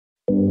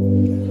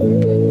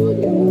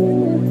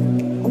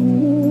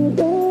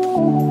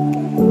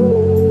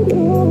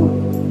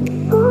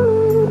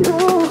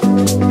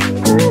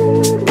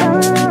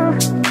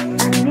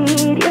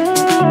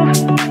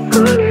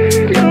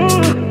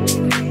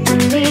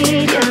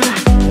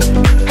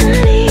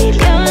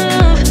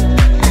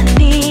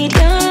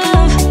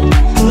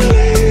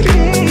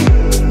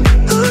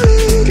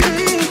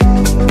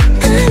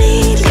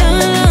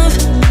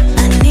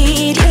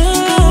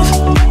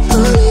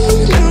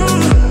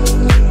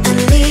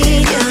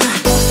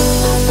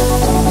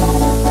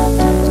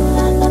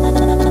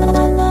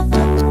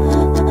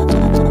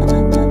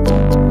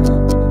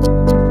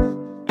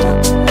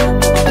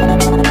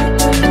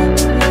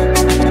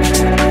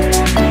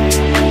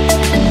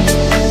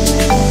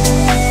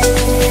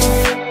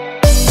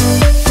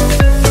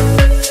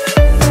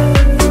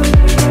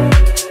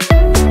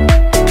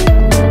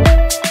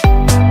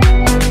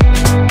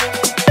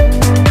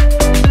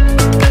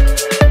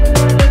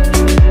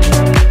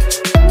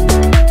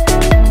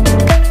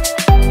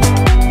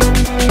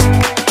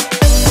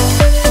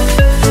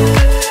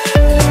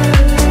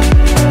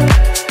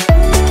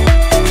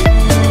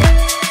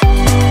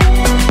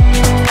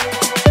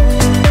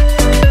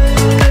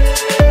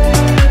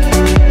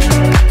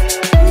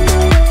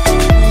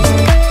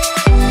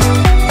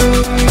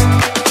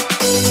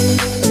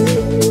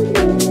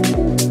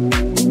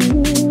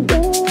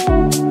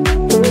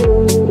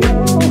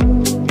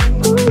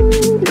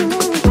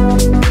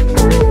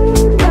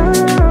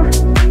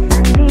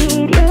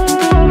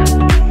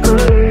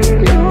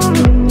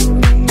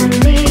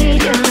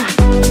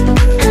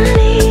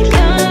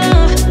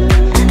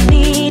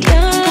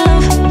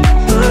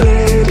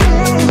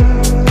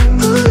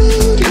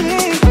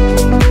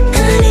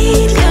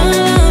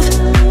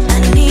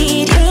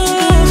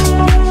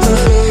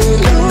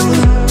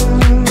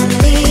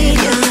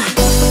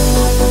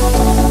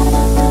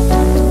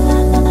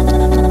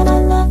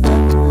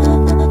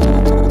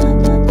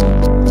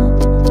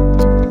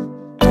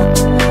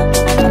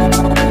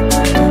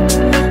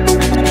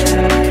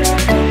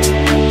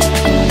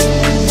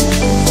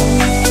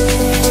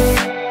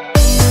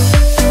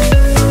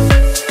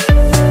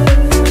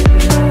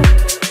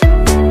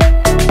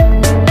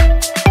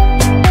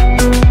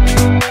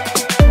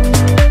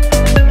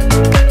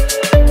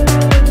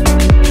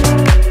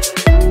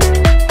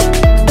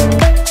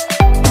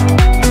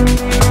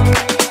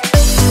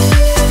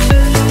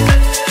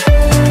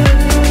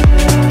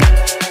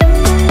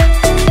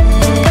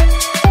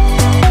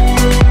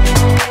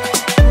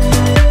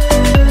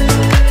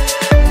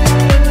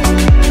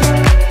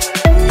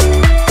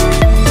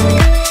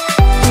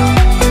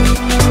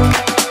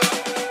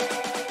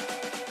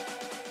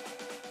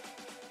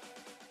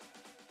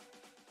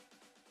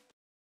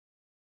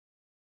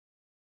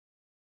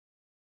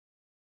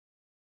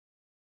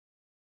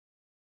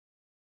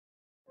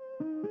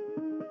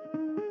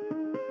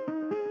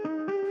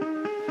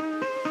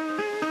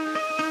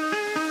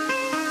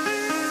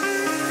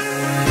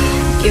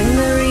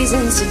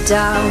reasons to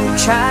doubt,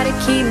 try to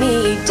keep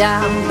me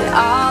down, but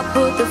I'll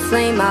put the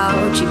flame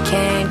out. You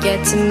can't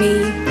get to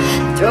me.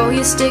 Throw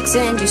your sticks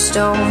and your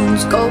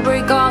stones, go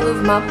break all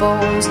of my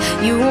bones.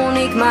 You won't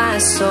ache my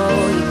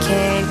soul, you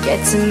can't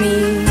get to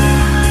me.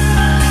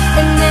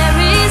 And there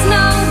is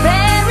no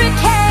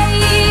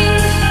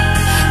barricade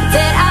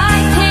that I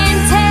can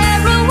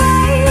tear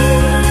away.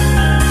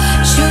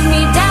 Shoot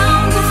me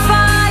down with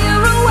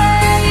fire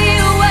away,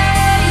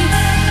 away.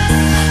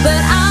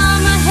 But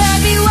I'm a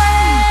heavyweight,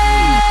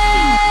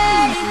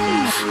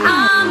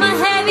 I'm a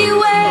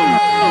heavyweight,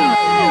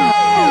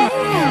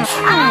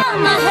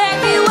 I'm a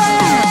heavyweight.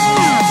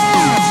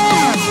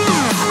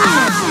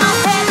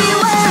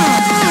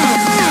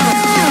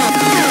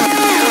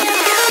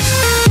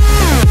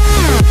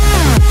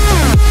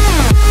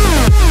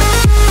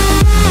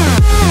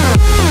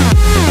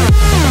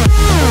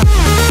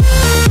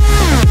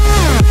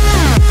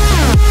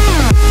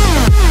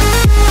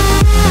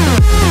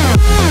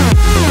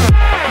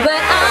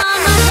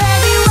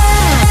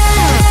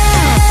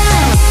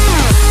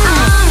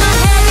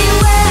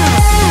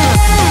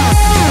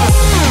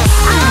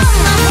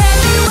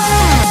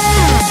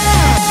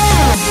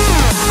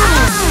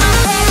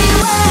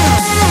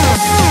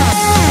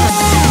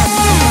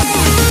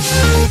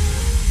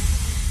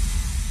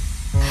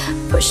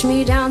 Push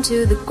me down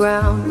to the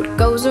ground. What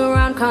goes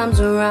around comes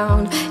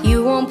around.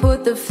 You won't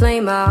put the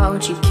flame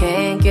out, you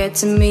can't get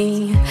to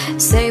me.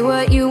 Say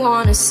what you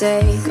wanna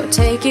say, go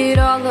take it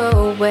all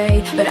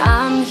away, but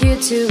I'm here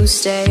to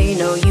stay.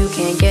 No, you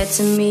can't get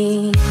to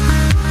me.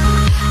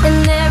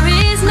 And there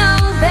is no